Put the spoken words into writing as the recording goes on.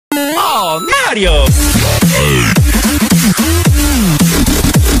con Mario.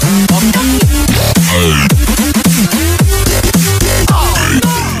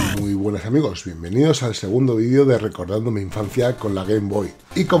 Muy buenas amigos, bienvenidos al segundo vídeo de Recordando mi infancia con la Game Boy.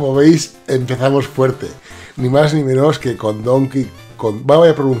 Y como veis, empezamos fuerte, ni más ni menos que con Donkey Kong. Voy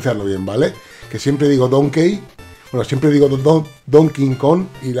a pronunciarlo bien, ¿vale? Que siempre digo Donkey, bueno, siempre digo Donkey Kong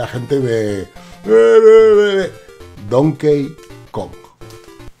y la gente me... Donkey Kong.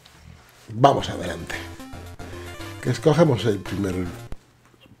 Vamos adelante. Que escogemos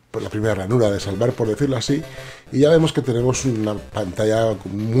la primera ranura de salvar, por decirlo así, y ya vemos que tenemos una pantalla,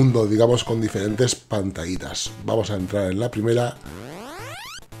 un mundo, digamos, con diferentes pantallitas. Vamos a entrar en la primera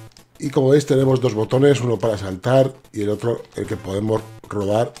y como veis tenemos dos botones, uno para saltar y el otro el que podemos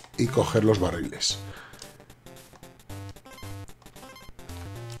rodar y coger los barriles.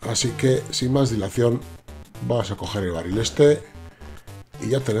 Así que sin más dilación vamos a coger el barril este y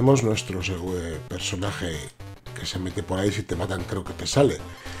ya tenemos nuestro personaje que se mete por ahí. Si te matan creo que te sale.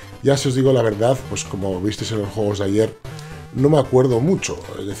 Ya si os digo la verdad, pues como visteis en los juegos de ayer, no me acuerdo mucho.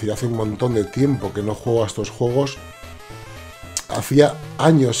 Es decir, hace un montón de tiempo que no juego a estos juegos. Hacía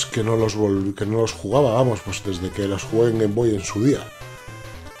años que no los jugaba, vamos, pues desde que los jugué en Game Boy en su día.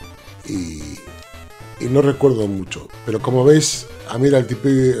 Y no recuerdo mucho. Pero como veis, a mí eran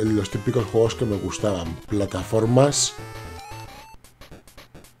los típicos juegos que me gustaban. Plataformas.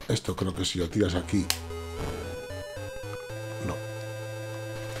 Esto creo que si lo tiras aquí...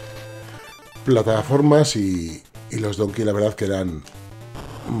 Plataformas y los Donkey, la verdad que eran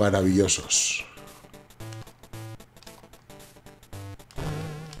maravillosos.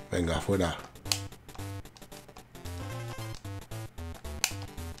 Venga, fuera.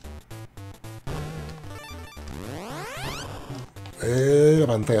 La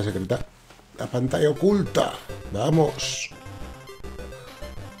pantalla secreta. La pantalla oculta. Vamos.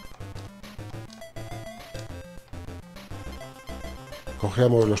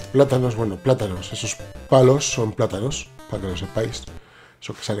 Cogemos los plátanos, bueno, plátanos, esos palos son plátanos, para que lo sepáis.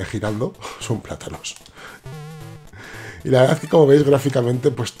 Eso que sale girando son plátanos. Y la verdad es que como veis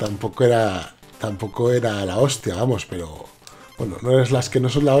gráficamente pues tampoco era la hostia, vamos, pero... Bueno, no es las que no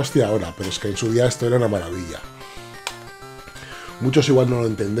son la hostia ahora, pero es que en su día esto era una maravilla. Muchos igual no lo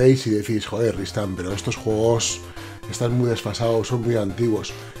entendéis y decís, joder, Ristan, pero estos juegos están muy desfasados, son muy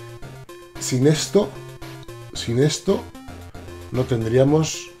antiguos. Sin esto... no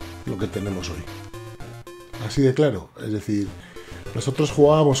tendríamos lo que tenemos hoy. Así de claro. Es decir, nosotros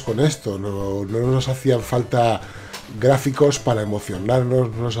jugábamos con esto, no nos hacían falta gráficos para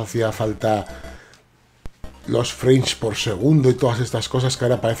emocionarnos, no nos hacía falta los frames por segundo y todas estas cosas que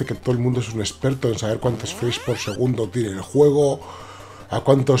ahora parece que todo el mundo es un experto en saber cuántos frames por segundo tiene el juego,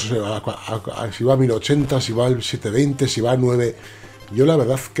 si va a 1080, si va al 720, si va a 9... Yo la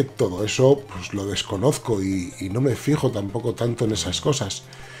verdad que todo eso pues lo desconozco y no me fijo tampoco tanto en esas cosas.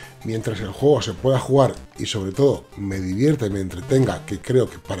 Mientras el juego se pueda jugar y sobre todo me divierta y me entretenga, que creo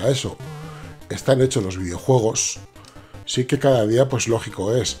que para eso están hechos los videojuegos, sí que cada día pues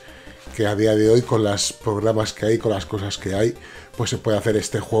lógico es que a día de hoy con los programas que hay, con las cosas que hay, pues se puede hacer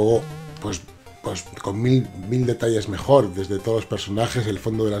este juego pues con mil detalles mejor, desde todos los personajes, el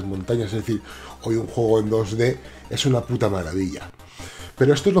fondo de las montañas. Es decir, hoy un juego en 2D es una puta maravilla.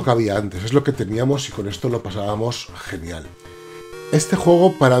 Pero esto es lo que había antes, es lo que teníamos y con esto lo pasábamos genial. Este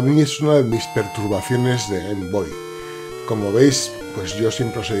juego para mí es una de mis perturbaciones de Game Boy. Como veis, pues yo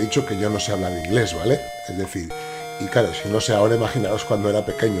siempre os he dicho que yo no sé hablar inglés, ¿vale? Es decir, y claro, si no sé ahora, imaginaros cuando era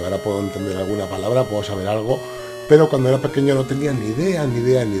pequeño. Ahora puedo entender alguna palabra, puedo saber algo, pero cuando era pequeño no tenía ni idea.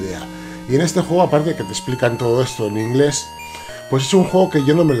 Y en este juego, aparte de que te explican todo esto en inglés, pues es un juego que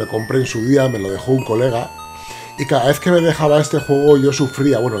yo no me lo compré en su día, me lo dejó un colega. Y cada vez que me dejaba este juego yo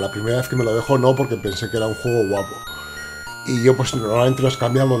sufría. Bueno, la primera vez que me lo dejó no, porque pensé que era un juego guapo. Y yo pues normalmente nos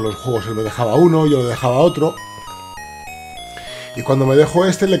cambiamos los juegos. Él me dejaba uno, yo le dejaba otro. Y cuando me dejó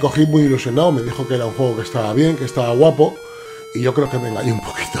este le cogí muy ilusionado. Me dijo que era un juego que estaba bien, que estaba guapo. Y yo creo que me engañé un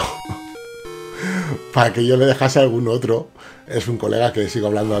poquito. Para que yo le dejase a algún otro. Es un colega que sigo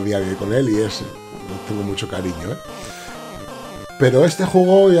hablando a día de hoy con él y tengo mucho cariño, ¿eh? Pero este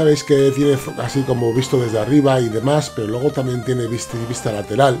juego ya veis que tiene así como visto desde arriba y demás, pero luego también tiene vista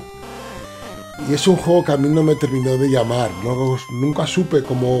lateral. Y es un juego que a mí no me terminó de llamar, nunca supe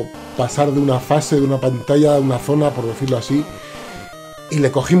cómo pasar de una fase, de una pantalla, de una zona, por decirlo así. Y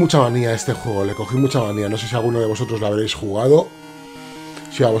le cogí mucha manía a este juego, no sé si alguno de vosotros lo habréis jugado,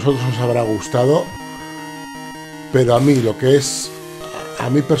 si a vosotros os habrá gustado. Pero a mí lo que es, a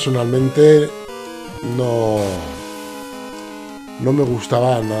mí personalmente no me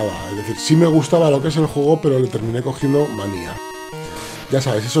gustaba nada. Es decir, sí me gustaba lo que es el juego, pero le terminé cogiendo manía. Ya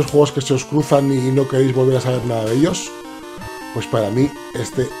sabéis, esos juegos que se os cruzan y no queréis volver a saber nada de ellos, pues para mí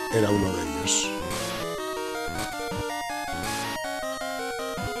este era uno de ellos.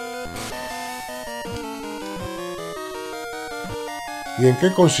 ¿Y en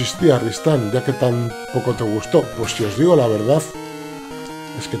qué consistía Ristan, ya que tan poco te gustó? Pues si os digo la verdad,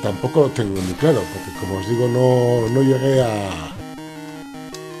 es que tampoco lo tengo muy claro, porque como os digo, no llegué a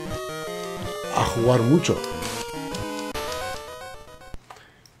jugar mucho.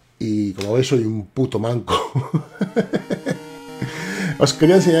 Y como veis, soy un puto manco. Os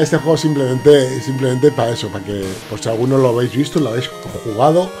quería enseñar este juego simplemente para eso, para que, por si alguno lo habéis visto, lo habéis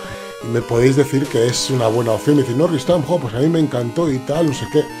jugado y me podéis decir que es una buena opción. Y decir, no, Ristan, pues a mí me encantó y tal, no sé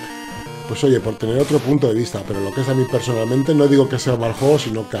qué. Pues oye, por tener otro punto de vista, pero lo que es a mí personalmente, no digo que sea un mal juego,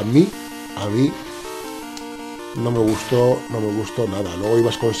 sino que a mí no me gustó nada. Luego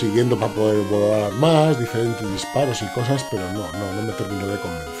ibas consiguiendo para poder volar más, diferentes disparos y cosas, pero no me terminó de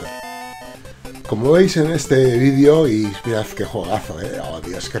convencer. Como veis en este vídeo, y mirad qué juegazo, oh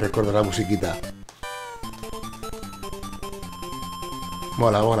Dios, que recuerdo la musiquita.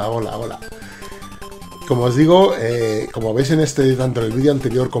 Mola. Como os digo, como veis en tanto en el vídeo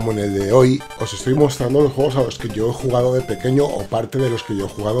anterior como en el de hoy, os estoy mostrando los juegos a los que yo he jugado de pequeño o parte de los que yo he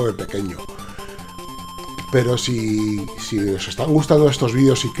jugado de pequeño. Pero si os están gustando estos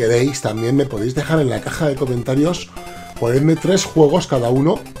vídeos y queréis, también me podéis dejar en la caja de comentarios, ponedme 3 juegos cada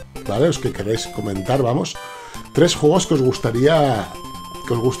uno, ¿vale? Los que queréis comentar, vamos. 3 juegos que os gustaría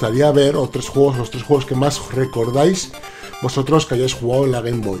ver, o los 3 juegos que más recordáis vosotros que hayáis jugado en la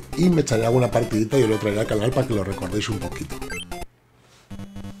Game Boy. Y me echaré alguna partidita y lo traeré al canal para que lo recordéis un poquito.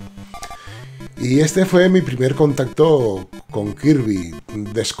 Y este fue mi primer contacto con Kirby.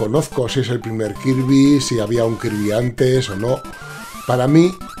 Desconozco si es el primer Kirby, si había un Kirby antes o no. Para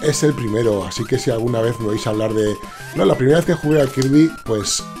mí es el primero, así que si alguna vez me oís hablar de... No, la primera vez que jugué a Kirby,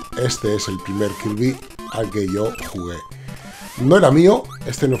 pues este es el primer Kirby al que yo jugué. No era mío,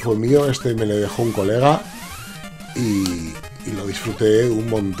 este no fue mío, este me lo dejó un colega y lo disfruté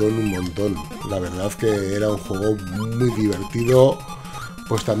un montón. La verdad que era un juego muy divertido.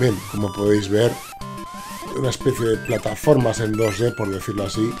 Pues también, como podéis ver, una especie de plataformas en 2D, por decirlo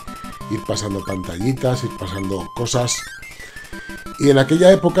así, ir pasando pantallitas, ir pasando cosas. Y en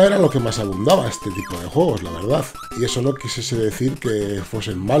aquella época era lo que más abundaba este tipo de juegos, la verdad. Y eso no quisiese decir que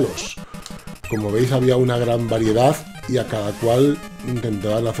fuesen malos. Como veis, había una gran variedad y a cada cual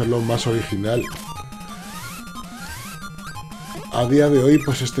intentaban hacerlo más original. A día de hoy,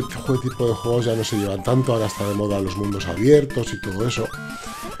 pues este tipo de juegos ya no se llevan tanto, ahora está de moda los mundos abiertos y todo eso.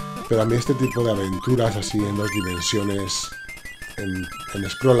 Pero a mí este tipo de aventuras así en 2 dimensiones, en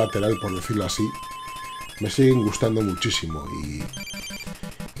scroll lateral, por decirlo así, me siguen gustando muchísimo.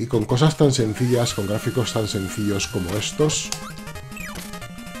 Y con cosas tan sencillas, con gráficos tan sencillos como estos,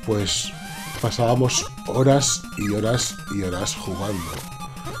 pues pasábamos horas y horas jugando.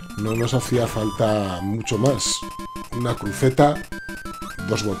 No nos hacía falta mucho más. Una cruceta,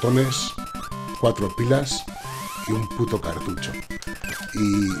 2 botones, 4 pilas y un puto cartucho.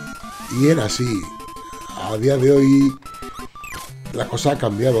 Y era así. A día de hoy la cosa ha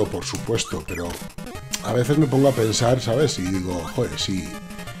cambiado, por supuesto, pero a veces me pongo a pensar, ¿sabes? Y digo, joder, si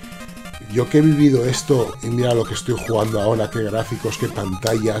yo que he vivido esto y mira lo que estoy jugando ahora, qué gráficos, qué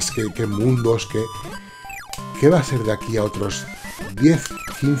pantallas, qué mundos, ¿qué va a ser de aquí a otros 10,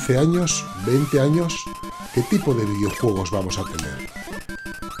 15 años, 20 años? ¿Qué tipo de videojuegos vamos a tener?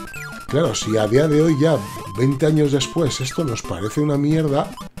 Claro, si a día de hoy ya, 20 años después, esto nos parece una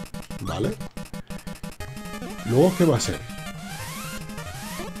mierda, ¿vale? Luego, ¿qué va a ser?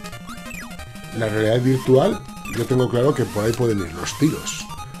 La realidad virtual, yo tengo claro que por ahí pueden ir los tiros.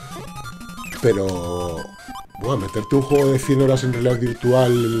 Pero, bueno, meterte un juego de 100 horas en realidad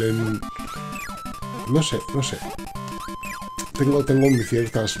virtual, no sé. Tengo mis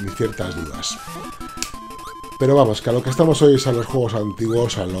ciertas dudas. Pero vamos, que a lo que estamos hoy es a los juegos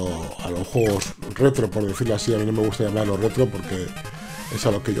antiguos, a los juegos retro, por decirlo así. A mí no me gusta llamarlo retro porque es a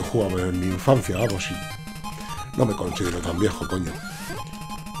lo que yo jugaba en mi infancia, vamos, y no me considero tan viejo, coño.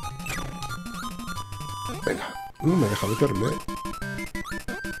 Venga, no me deja meterme.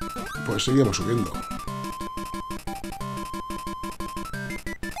 Pues seguimos subiendo.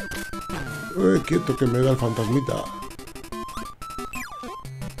 Quieto, que me da el fantasmita.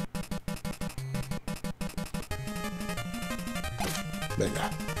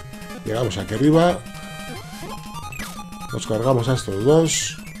 Venga, llegamos aquí arriba, nos cargamos a estos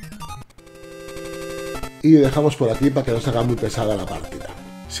 2 y dejamos por aquí para que no se haga muy pesada la partida.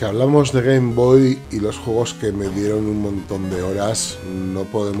 Si hablamos de Game Boy y los juegos que me dieron un montón de horas, no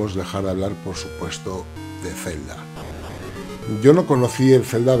podemos dejar de hablar, por supuesto, de Zelda. Yo no conocí el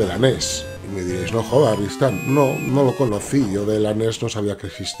Zelda de la NES. Y me diréis, no jodas, Ristan. No, no lo conocí. Yo de la NES no sabía que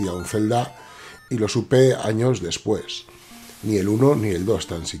existía un Zelda y lo supe años después. Ni el 1 ni el 2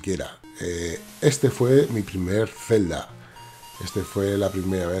 tan siquiera. Este fue mi primer Zelda. Este fue la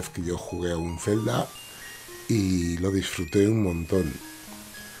primera vez que yo jugué a un Zelda y lo disfruté un montón.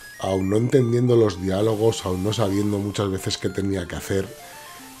 Aún no entendiendo los diálogos, aún no sabiendo muchas veces qué tenía que hacer,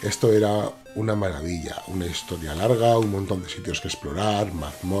 esto era una maravilla. Una historia larga, un montón de sitios que explorar,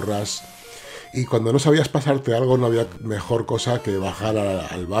 mazmorras. Y cuando no sabías pasarte algo, no había mejor cosa que bajar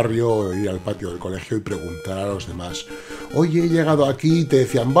al barrio o ir al patio del colegio y preguntar a los demás. Oye, he llegado aquí, y te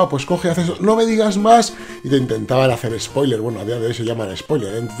decían, va, pues coge, haz eso, no me digas más. Y te intentaban hacer spoiler. Bueno, a día de hoy se llaman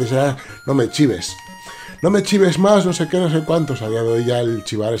spoiler, ¿eh? Entonces era, no me chives. No me chives más, no sé qué, no sé cuántos. A día de hoy ya el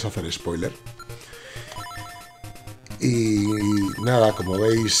chivar es hacer spoiler. Y nada, como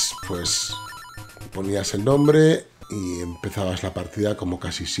veis, pues ponías el nombre y empezabas la partida como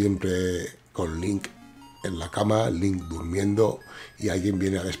casi siempre con Link en la cama, Link durmiendo y alguien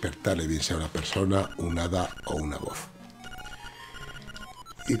viene a despertarle, bien sea una persona, un hada o una voz.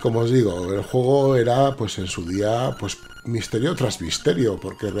 Y como os digo, el juego era pues en su día pues misterio tras misterio,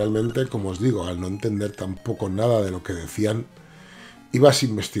 porque realmente, como os digo, al no entender tampoco nada de lo que decían, ibas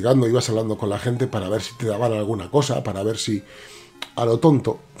investigando, ibas hablando con la gente para ver si te daban alguna cosa, para ver si a lo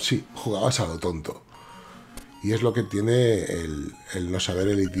tonto, sí, jugabas a lo tonto. Y es lo que tiene el no saber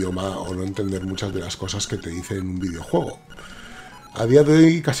el idioma o no entender muchas de las cosas que te dicen en un videojuego. A día de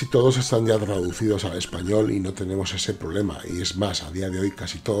hoy casi todos están ya traducidos al español y no tenemos ese problema. Y es más, a día de hoy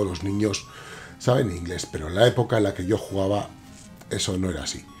casi todos los niños saben inglés, pero en la época en la que yo jugaba eso no era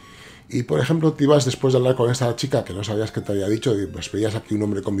así. Y por ejemplo, te ibas después de hablar con esta chica que no sabías qué te había dicho, y pues veías aquí un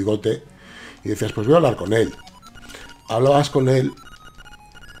hombre con bigote y decías, pues voy a hablar con él. Hablabas con él,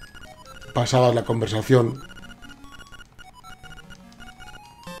 pasabas la conversación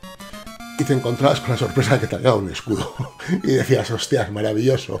y te encontrabas con la sorpresa de que te había dado un escudo. Y decías, hostias,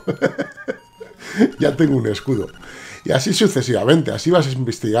 maravilloso. Ya tengo un escudo. Y así sucesivamente, así vas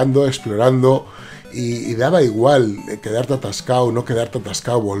investigando, explorando, y daba igual quedarte atascado, no quedarte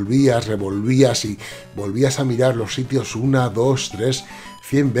atascado, volvías, revolvías y volvías a mirar los sitios 1, 2, 3,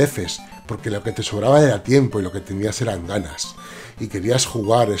 100 veces, porque lo que te sobraba era tiempo y lo que tenías eran ganas. Y querías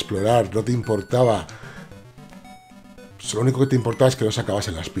jugar, explorar, no te importaba. Lo único que te importaba es que no se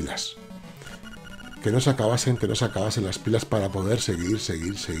acabasen las pilas. Que no se acabasen las pilas para poder seguir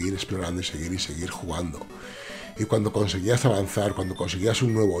explorando y seguir jugando. Y cuando conseguías avanzar, cuando conseguías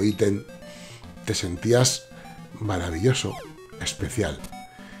un nuevo ítem, te sentías maravilloso, especial.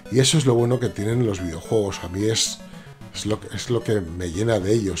 Y eso es lo bueno que tienen los videojuegos. A mí es lo que me llena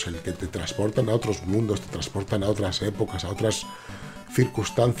de ellos, el que te transportan a otros mundos, te transportan a otras épocas, a otras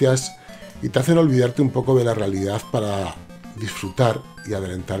circunstancias y te hacen olvidarte un poco de la realidad para disfrutar y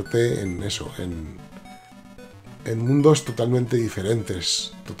adelantarte en eso, en mundos totalmente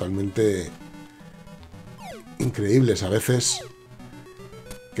diferentes, totalmente increíbles a veces,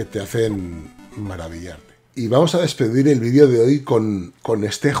 que te hacen maravillarte. Y vamos a despedir el vídeo de hoy con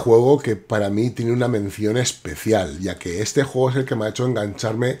este juego que para mí tiene una mención especial, ya que este juego es el que me ha hecho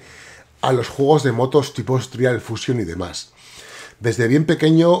engancharme a los juegos de motos tipo Trial Fusion y demás. Desde bien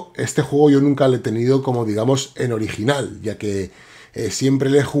pequeño, este juego yo nunca lo he tenido como, digamos, en original, ya que siempre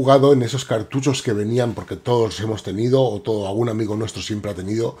le he jugado en esos cartuchos que venían, porque todos hemos tenido, o algún amigo nuestro siempre ha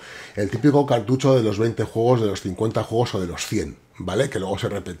tenido, el típico cartucho de los 20 juegos, de los 50 juegos o de los 100, ¿vale? Que luego se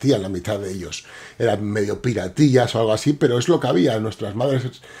repetían la mitad de ellos. Eran medio piratillas o algo así, pero es lo que había. Nuestras madres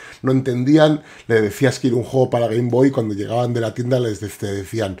no entendían, le decías que era un juego para Game Boy, cuando llegaban de la tienda les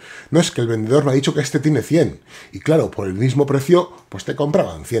decían, no, es que el vendedor me ha dicho que este tiene 100. Y claro, por el mismo precio, pues te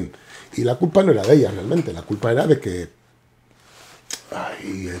compraban 100. Y la culpa no era de ellas realmente, la culpa era de que...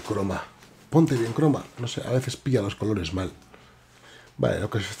 Ay, el croma. Ponte bien croma. No sé, a veces pilla los colores mal. Vale, lo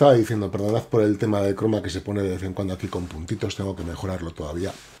que os estaba diciendo, perdonad por el tema del croma que se pone de vez en cuando aquí con puntitos, tengo que mejorarlo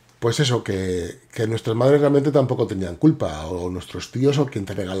todavía. Pues eso, que nuestras madres realmente tampoco tenían culpa, o nuestros tíos o quien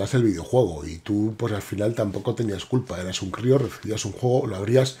te regalase el videojuego, y tú pues al final tampoco tenías culpa, eras un crío, recibías un juego, lo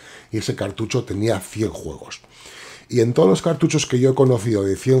abrías y ese cartucho tenía 100 juegos. Y en todos los cartuchos que yo he conocido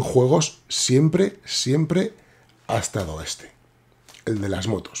de 100 juegos, siempre ha estado este. El de las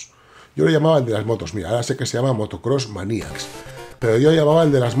motos. Yo lo llamaba el de las motos. Mira, ahora sé que se llama Motocross Maniacs. Pero yo llamaba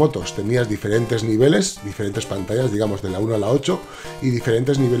el de las motos. Tenías diferentes niveles, diferentes pantallas, digamos de la 1 a la 8, y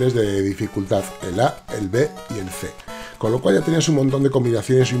diferentes niveles de dificultad, el A, el B y el C. Con lo cual ya tenías un montón de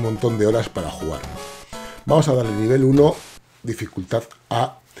combinaciones y un montón de horas para jugar. Vamos a darle nivel 1, dificultad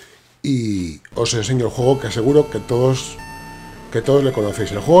A, y os enseño el juego que aseguro que todos le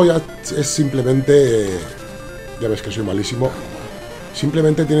conocéis. El juego ya es simplemente ya ves que soy malísimo.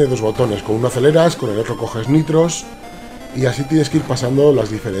 Simplemente tiene dos botones, con uno aceleras, con el otro coges nitros, y así tienes que ir pasando las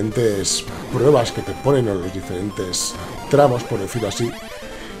diferentes pruebas que te ponen, o los diferentes tramos, por decirlo así,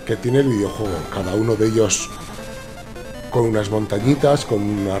 que tiene el videojuego. Cada uno de ellos con unas montañitas, con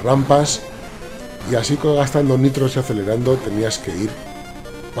unas rampas, y así gastando nitros y acelerando tenías que ir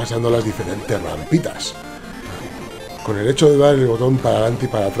pasando las diferentes rampitas. Con el hecho de dar el botón para adelante y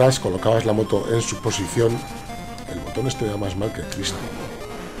para atrás, colocabas la moto en su posición. El botón este va más mal que Ristan.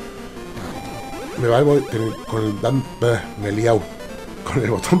 Me he liado. Con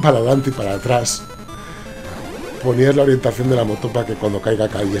el botón para adelante y para atrás ponías la orientación de la moto para que cuando caiga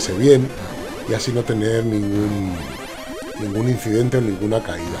cayese bien, y así no tener ningún incidente o ninguna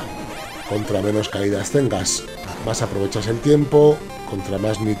caída. Contra menos caídas tengas, más aprovechas el tiempo. Contra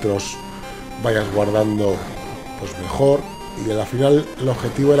más nitros vayas guardando, pues mejor. Y al final el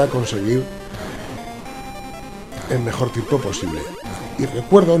objetivo era conseguir el mejor tiempo posible. Y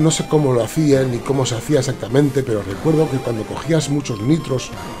recuerdo, no sé cómo lo hacían ni cómo se hacía exactamente, pero recuerdo que cuando cogías muchos nitros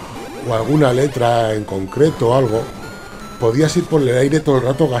o alguna letra en concreto o algo, podías ir por el aire todo el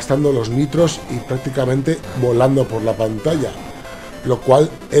rato gastando los nitros y prácticamente volando por la pantalla, lo cual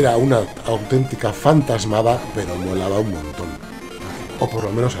era una auténtica fantasmada, pero molaba un montón. O por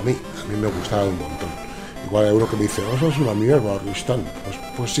lo menos a mí me gustaba un montón. Igual hay uno que me dice, eso es una mierda, Ristan.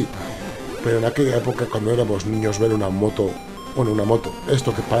 Pues sí, pero en aquella época, cuando éramos niños, ver una moto,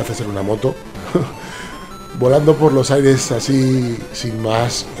 esto que parece ser una moto, volando por los aires así, sin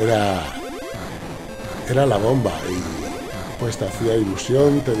más, era la bomba. Y pues te hacía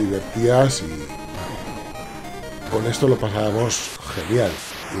ilusión, te divertías, y con esto lo pasábamos genial.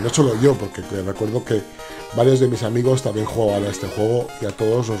 Y no solo yo, porque recuerdo que varios de mis amigos también jugaban a este juego y a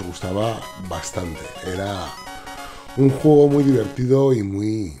todos nos gustaba bastante. Era un juego muy divertido y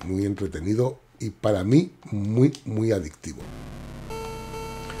muy entretenido, y para mí muy adictivo.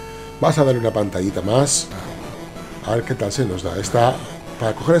 Vas a darle una pantallita más, a ver qué tal se nos da.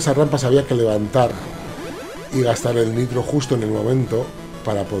 Para coger esas rampas había que levantar y gastar el nitro justo en el momento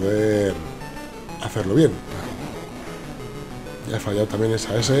para poder hacerlo bien. Ya he fallado también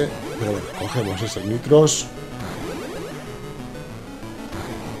esa S, pero bueno, cogemos esos nitros.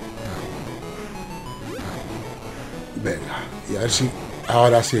 Venga, y a ver si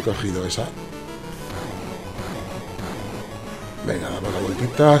ahora sí he cogido esa. Venga, damos la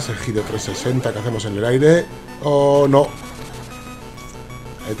vueltita, el giro 360 que hacemos en el aire. ¡Oh, no!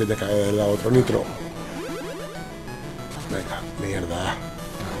 Ahí tenía que haber dado otro nitro. Venga, mierda.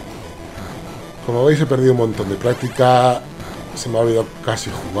 Como veis, he perdido un montón de práctica. Se me ha olvidado casi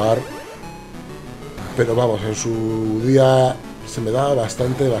jugar. Pero vamos, en su día se me da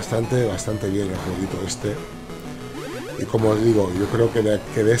bastante bien el jueguito este. Y como os digo, yo creo que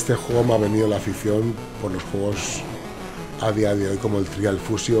de este juego me ha venido la afición por los juegos a día de hoy, como el Trial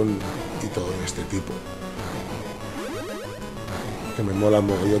Fusion y todo este tipo. Que me mola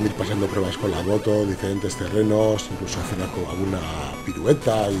mogollón ir pasando pruebas con la moto, diferentes terrenos, incluso hacer alguna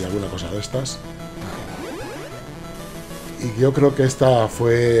pirueta y alguna cosa de estas. Y yo creo que esta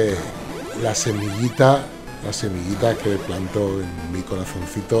fue la semillita que plantó en mi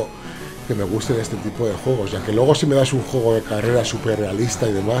corazoncito que me gusten este tipo de juegos, ya que luego si me das un juego de carrera súper realista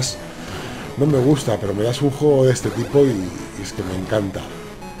y demás, no me gusta, pero me das un juego de este tipo y es que me encanta.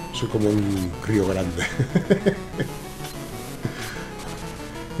 Soy como un crío grande.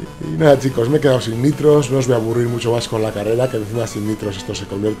 Y nada, chicos, me he quedado sin nitros, no os voy a aburrir mucho más con la carrera, que encima sin nitros esto se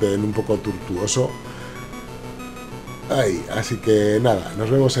convierte en un poco tortuoso. Así que nada, nos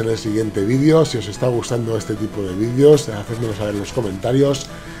vemos en el siguiente vídeo. Si os está gustando este tipo de vídeos, hacedmelo saber en los comentarios.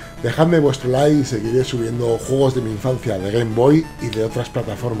 Dejadme vuestro like y seguiré subiendo juegos de mi infancia de Game Boy y de otras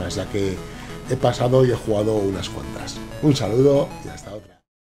plataformas, ya que he pasado y he jugado unas cuantas. Un saludo y hasta otra.